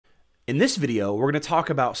In this video, we're going to talk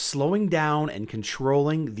about slowing down and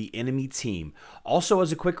controlling the enemy team. Also,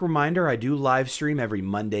 as a quick reminder, I do live stream every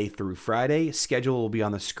Monday through Friday. Schedule will be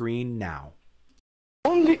on the screen now.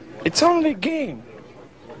 It's only a game.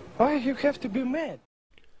 Why you have to be mad?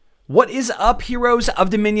 What is up, heroes of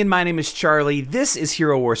Dominion? My name is Charlie. This is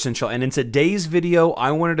Hero Wars Central, and in today's video,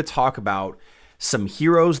 I wanted to talk about some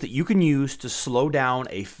heroes that you can use to slow down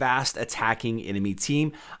a fast attacking enemy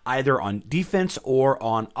team, either on defense or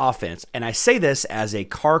on offense. And I say this as a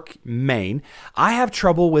Kark main. I have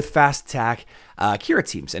trouble with fast attack Kira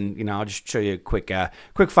teams, and I'll just show you a quick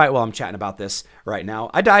fight while I'm chatting about this right now.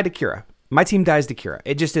 I died to Kira. My team dies to Kira.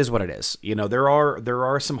 It just is what it is. There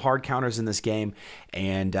are some hard counters in this game,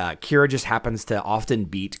 and Kira just happens to often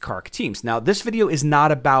beat Kark teams. Now, this video is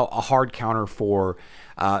not about a hard counter for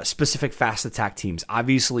specific fast attack teams.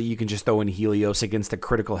 Obviously, you can just throw in Helios against a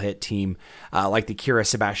critical hit team like the Kira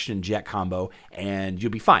Sebastian Jet combo, and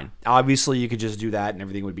you'll be fine. Obviously, you could just do that, and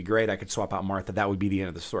everything would be great. I could swap out Martha. That would be the end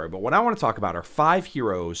of the story. But what I want to talk about are five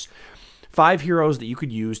heroes that you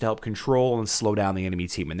could use to help control and slow down the enemy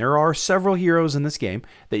team. And there are several heroes in this game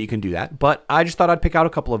that you can do that, but I just thought I'd pick out a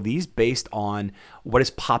couple of these based on what is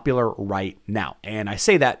popular right now. And I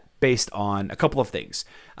say that based on a couple of things.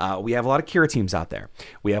 We have a lot of Kira teams out there.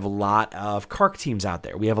 We have a lot of Kark teams out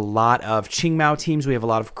there. We have a lot of Qingmao teams. We have a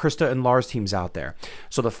lot of Krista and Lars teams out there.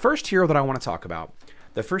 So the first hero that I want to talk about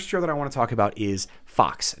is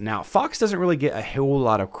Fox. Now, Fox doesn't really get a whole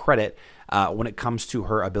lot of credit when it comes to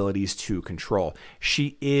her abilities to control.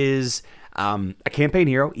 She is a campaign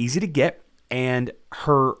hero, easy to get, and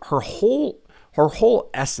her whole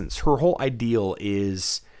essence, her whole ideal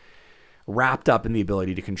is wrapped up in the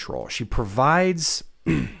ability to control. She provides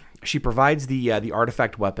the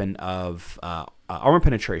artifact weapon of armor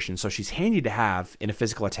penetration, so she's handy to have in a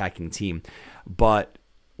physical attacking team, but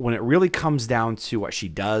when it really comes down to what she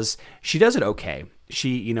does it okay.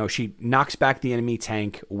 She knocks back the enemy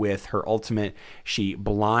tank with her ultimate. She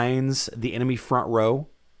blinds the enemy front row,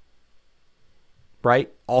 right?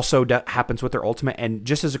 Also happens with her ultimate. And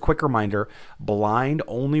just as a quick reminder, blind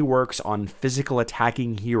only works on physical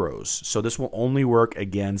attacking heroes. So this will only work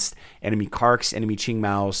against enemy Karks, enemy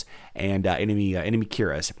Qingmaos, and enemy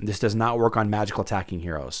Kiras. This does not work on magical attacking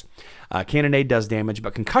heroes. Cannonade does damage,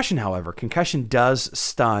 but concussion, however, does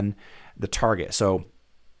stun the target. So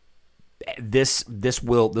this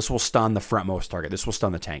will stun the frontmost target. This will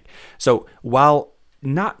stun the tank. So while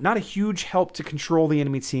not a huge help to control the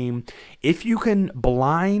enemy team, if you can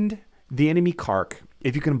blind the enemy Kark,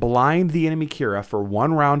 if you can blind the enemy Kira for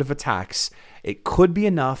one round of attacks, it could be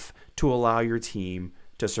enough to allow your team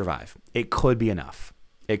to survive. It could be enough.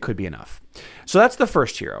 It could be enough. So that's the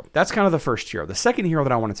first hero. That's kind of the first hero. The second hero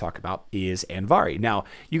that I want to talk about is Anvari. Now,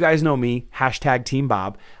 you guys know me, hashtag Team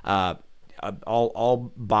Bob.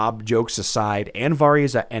 All Bob jokes aside, Anvari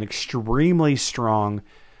is an extremely strong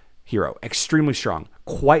hero. Extremely strong.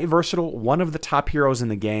 Quite versatile. One of the top heroes in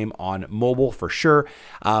the game on mobile for sure.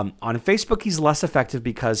 On Facebook, he's less effective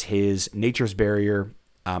because his Nature's Barrier...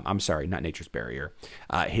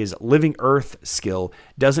 his Living Earth skill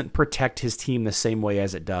doesn't protect his team the same way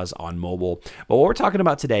as it does on mobile. But what we're talking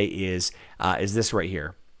about today is this right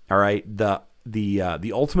here. All right,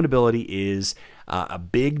 the ultimate ability is a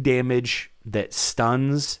big damage that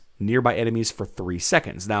stuns nearby enemies for 3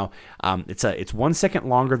 seconds. Now, it's 1 second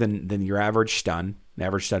longer than your average stun. The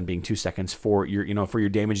average stun being 2 seconds for your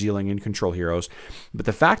damage dealing and control heroes. But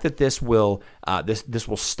the fact that this will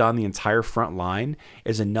stun the entire front line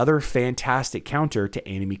is another fantastic counter to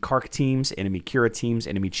enemy Kark teams, enemy Kira teams,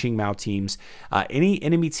 enemy Qingmao teams, any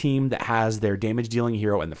enemy team that has their damage dealing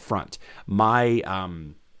hero in the front. My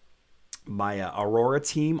Aurora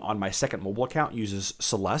team on my second mobile account uses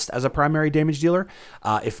Celeste as a primary damage dealer,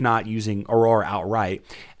 if not using Aurora outright.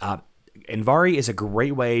 Anvari is a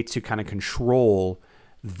great way to kind of control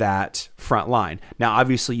that front line. Now,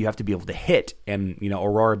 obviously, you have to be able to hit, and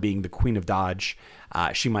Aurora being the queen of dodge,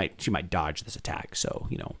 she might dodge this attack. So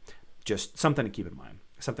just something to keep in mind.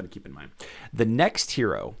 Something to keep in mind. The next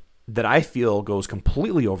hero that I feel goes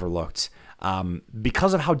completely overlooked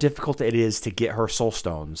because of how difficult it is to get her soul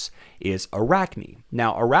stones is Arachne.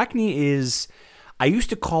 Now, Arachne is... I used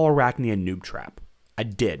to call Arachne a noob trap. I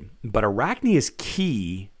did. But Arachne is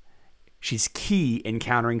key. She's key in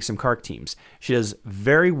countering some Kark teams. She does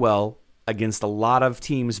very well against a lot of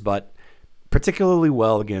teams, but particularly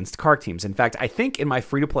well against Kark teams. In fact, I think in my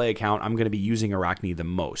free-to-play account, I'm going to be using Arachne the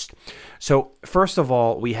most. So, first of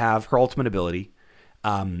all, we have her ultimate ability.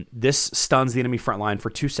 This stuns the enemy front line for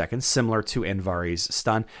 2 seconds, similar to Anvari's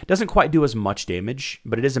stun. Doesn't quite do as much damage,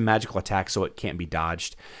 but it is a magical attack, so it can't be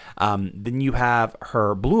dodged. Then you have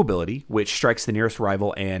her blue ability, which strikes the nearest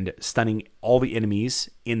rival and stunning all the enemies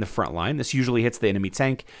in the front line. This usually hits the enemy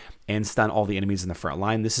tank and stun all the enemies in the front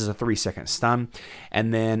line. This is a 3-second stun.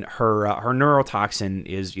 And then her neurotoxin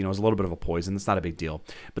is, is a little bit of a poison. It's not a big deal.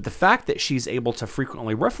 But the fact that she's able to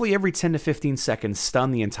frequently, roughly every 10 to 15 seconds,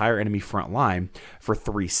 stun the entire enemy front line for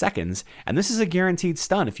 3 seconds, and this is a guaranteed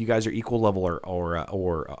stun if you guys are equal level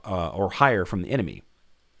or higher from the enemy,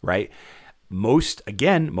 right? Most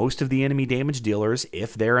of the enemy damage dealers,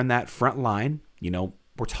 if they're in that front line,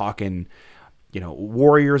 we're talking,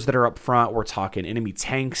 warriors that are up front. We're talking enemy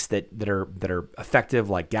tanks that are effective,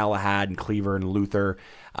 like Galahad and Cleaver and Luther.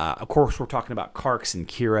 Of course, we're talking about Karks and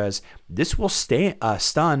Kiras. This will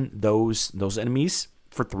stun those enemies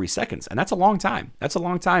for 3 seconds, and that's a long time. That's a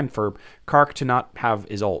long time for Kark to not have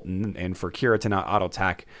his ult and for Kira to not auto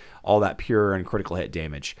attack all that pure and critical hit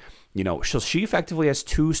damage. She effectively has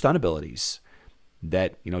 2 stun abilities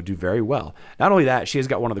that do very well. Not only that, she has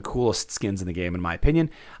got one of the coolest skins in the game, in my opinion.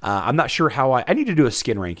 I'm not sure how I need to do a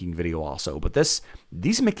skin ranking video also, but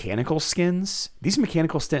these mechanical skins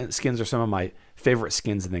are some of my favorite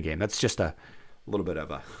skins in the game. That's just a little bit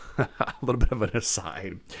of an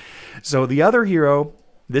aside. So the other hero,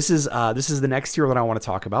 this is the next hero that I want to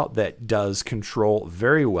talk about that does control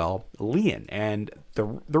very well, Lian. And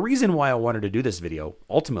the reason why I wanted to do this video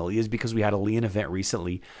ultimately is because we had a Lian event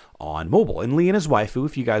recently on mobile. And Lian is waifu.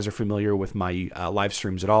 If you guys are familiar with my live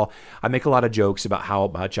streams at all, I make a lot of jokes about how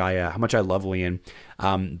much I love Lian.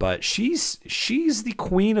 But she's the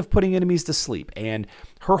queen of putting enemies to sleep, and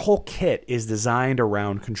her whole kit is designed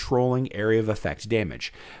around controlling area of effect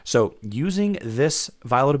damage. So using this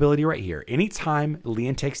Violet ability right here, anytime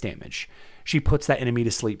Lian takes damage, she puts that enemy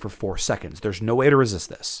to sleep for 4 seconds. There's no way to resist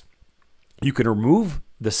this. You can remove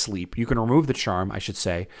the sleep, you can remove the charm, I should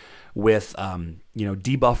say, with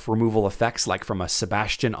debuff removal effects like from a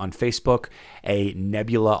Sebastian on Facebook, a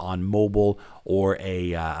Nebula on mobile, or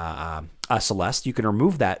a Celeste. You can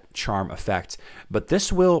remove that charm effect, but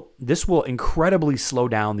this will incredibly slow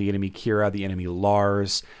down the enemy Kira, the enemy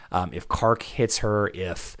Lars. If Kark hits her,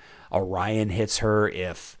 if Orion hits her,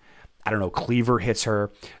 if Cleaver hits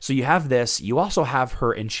her. So you have this. You also have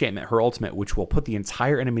her enchantment, her ultimate, which will put the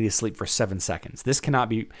entire enemy to sleep for 7 seconds. This cannot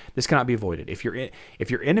be avoided. If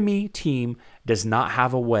your enemy team does not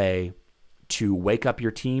have a way to wake up your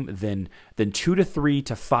team, then 2 to 3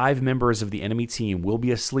 to 5 members of the enemy team will be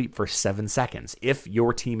asleep for 7 seconds if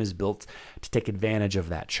your team is built to take advantage of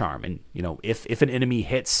that charm. And if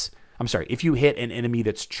you hit an enemy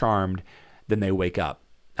that's charmed, then they wake up.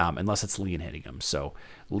 Unless it's Lian hitting him. So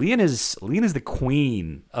Lian is the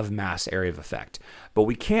queen of mass area of effect. But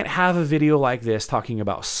we can't have a video like this talking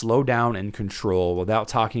about slowdown and control without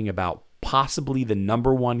talking about possibly the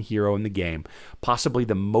 #1 hero in the game, possibly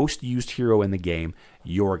the most used hero in the game,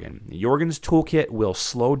 Jorgen. Jorgen's toolkit will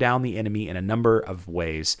slow down the enemy in a number of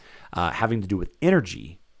ways, having to do with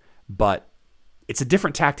energy, but it's a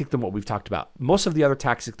different tactic than what we've talked about. Most of the other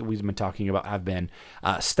tactics that we've been talking about have been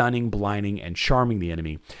stunning, blinding, and charming the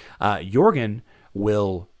enemy. Jorgen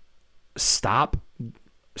will stop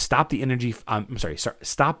the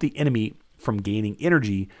enemy from gaining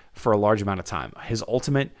energy for a large amount of time. His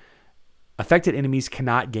ultimate, affected enemies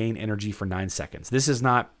cannot gain energy for 9 seconds. This is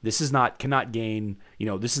not slowing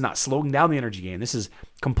down the energy gain. This is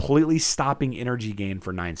completely stopping energy gain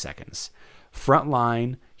for 9 seconds.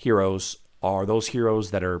 Frontline heroes are those heroes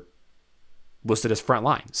that are listed as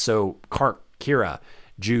frontline. So Kark, Kira,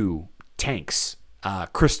 Ju, tanks,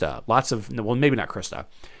 Krista, maybe not Krista.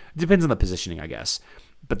 It depends on the positioning, I guess.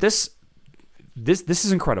 But this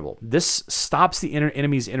is incredible. This stops the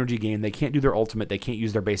enemy's energy gain. They can't do their ultimate. They can't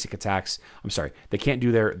use their basic attacks. They can't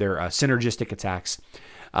do their synergistic attacks.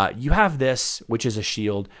 You have this, which is a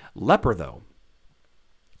shield. Leper, though.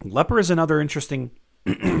 Leper is another interesting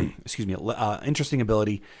interesting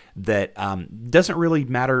ability that doesn't really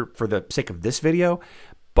matter for the sake of this video,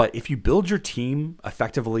 but if you build your team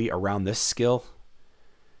effectively around this skill,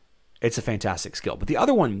 it's a fantastic skill. But the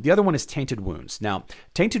other one is Tainted Wounds. Now,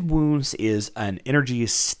 Tainted Wounds is an energy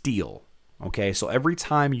steal. Okay, so every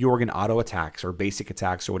time Jorgen auto attacks or basic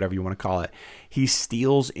attacks or whatever you want to call it, he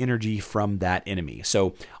steals energy from that enemy.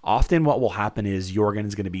 So often what will happen is Jorgen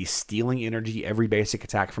is going to be stealing energy every basic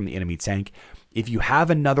attack from the enemy tank. If you have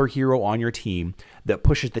another hero on your team that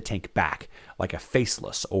pushes the tank back, like a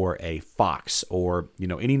Faceless or a Fox or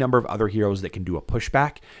any number of other heroes that can do a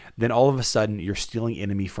pushback, then all of a sudden you're stealing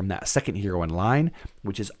enemy from that second hero in line,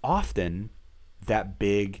 which is often that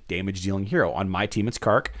big damage dealing hero. On my team, it's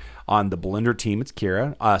Kark. On the Blender team, it's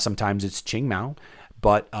Kira. Sometimes it's Ching Mao.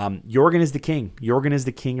 But Jorgen is the king. Jorgen is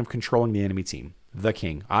the king of controlling the enemy team. The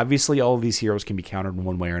king. Obviously, all of these heroes can be countered in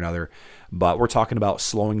one way or another, but we're talking about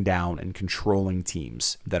slowing down and controlling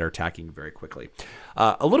teams that are attacking very quickly.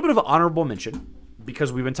 A little bit of an honorable mention,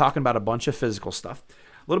 because we've been talking about a bunch of physical stuff. A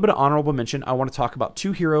little bit of honorable mention. I want to talk about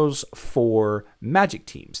 2 heroes for magic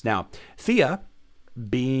teams. Now, Thea,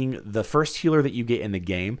 being the first healer that you get in the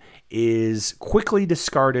game, is quickly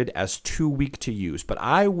discarded as too weak to use, but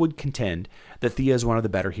I would contend that Thea is one of the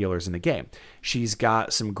better healers in the game. She's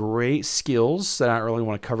got some great skills that I don't really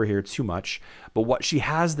want to cover here too much, but what she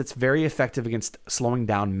has that's very effective against slowing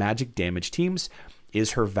down magic damage teams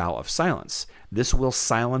is her Vow of Silence. This will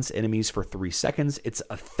silence enemies for 3 seconds. It's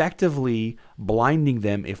effectively blinding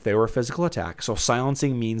them if they were a physical attack. So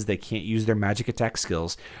silencing means they can't use their magic attack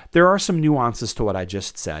skills. There are some nuances to what I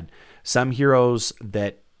just said. Some heroes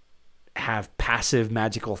that have passive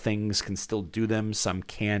magical things can still do them. Some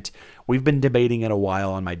can't. We've been debating it a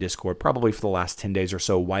while on my Discord, probably for the last 10 days or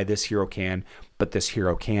so, why this hero can, but this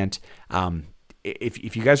hero can't.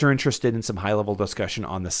 If you guys are interested in some high-level discussion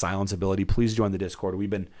on the silence ability, please join the Discord. We've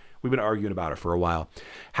been arguing about it for a while.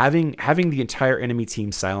 Having the entire enemy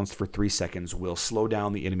team silenced for 3 seconds will slow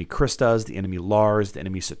down the enemy Kristas, the enemy Lars, the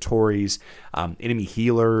enemy Satoris, enemy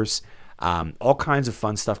healers. All kinds of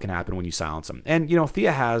fun stuff can happen when you silence them. And, you know,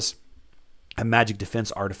 Thea has a magic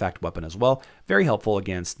defense artifact weapon as well. Very helpful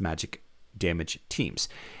against magic damage teams.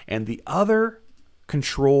 And the other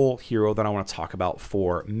control hero that I want to talk about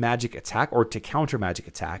for magic attack, or to counter magic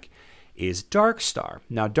attack, is Darkstar.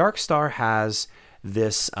 Now, Darkstar has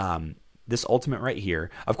this this ultimate right here.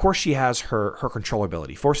 Of course, she has her control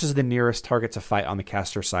ability. Forces the nearest target to fight on the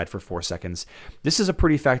caster side for 4 seconds. This is a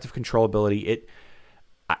pretty effective control ability.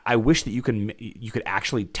 I wish that you could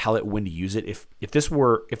actually tell it when to use it. If this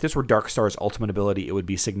were Darkstar's ultimate ability, it would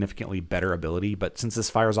be significantly better ability. But since this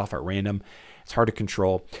fires off at random, it's hard to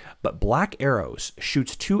control. But Black Arrows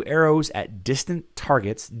shoots 2 arrows at distant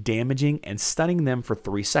targets, damaging and stunning them for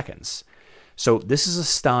 3 seconds. So this is a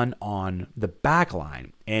stun on the back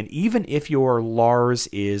line. And even if your Lars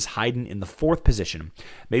is hiding in the 4th position,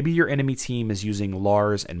 maybe your enemy team is using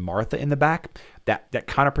Lars and Martha in the back, that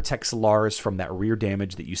kind of protects Lars from that rear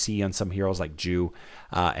damage that you see on some heroes like Ju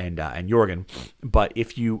and Jorgen. But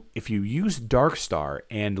if you use Darkstar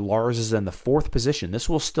and Lars is in the 4th position, this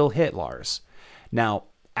will still hit Lars. Now,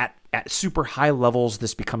 at super high levels,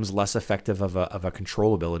 this becomes less effective of a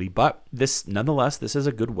control ability, but nonetheless, this is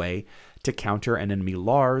a good way to counter an enemy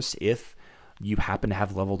Lars if you happen to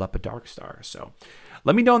have leveled up a Darkstar. So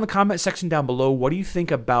let me know in the comment section down below, what do you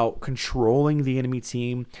think about controlling the enemy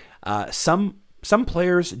team? Some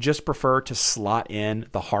players just prefer to slot in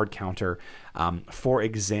the hard counter. For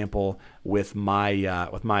example, with my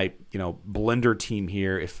Blender team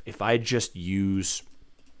here, if I just use,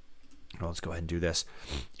 well, let's go ahead and do this.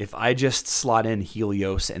 If I just slot in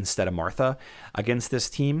Helios instead of Martha against this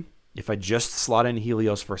team, if I just slot in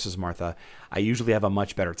Helios versus Martha, I usually have a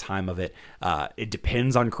much better time of it. It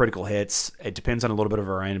depends on critical hits. It depends on a little bit of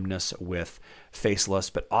a randomness with Faceless,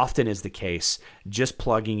 but often is the case, just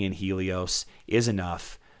plugging in Helios is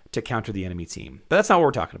enough to counter the enemy team. But that's not what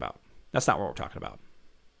we're talking about. That's not what we're talking about.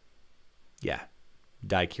 Yeah.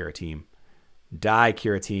 Die, Kira team. Die,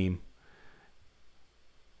 Kira team.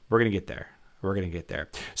 We're going to get there. We're going to get there.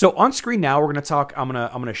 So on screen now, we're going to talk, I'm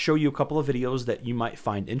going to show you a couple of videos that you might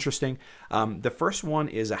find interesting. The first one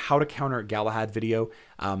is a how to counter Galahad video.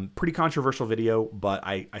 Pretty controversial video, but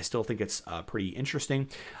I still think it's pretty interesting.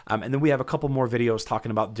 And then we have a couple more videos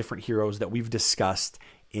talking about different heroes that we've discussed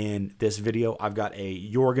in this video. I've got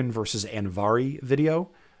a Jorgen versus Anvari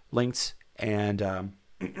video linked, and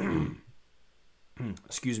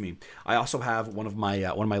excuse me. I also have one of my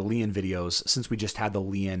Leon videos, since we just had the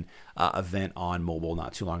Leon event on mobile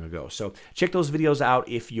not too long ago. So check those videos out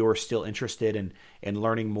if you're still interested in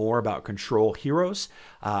learning more about control heroes.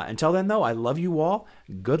 Until then, though, I love you all.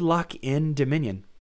 Good luck in Dominion.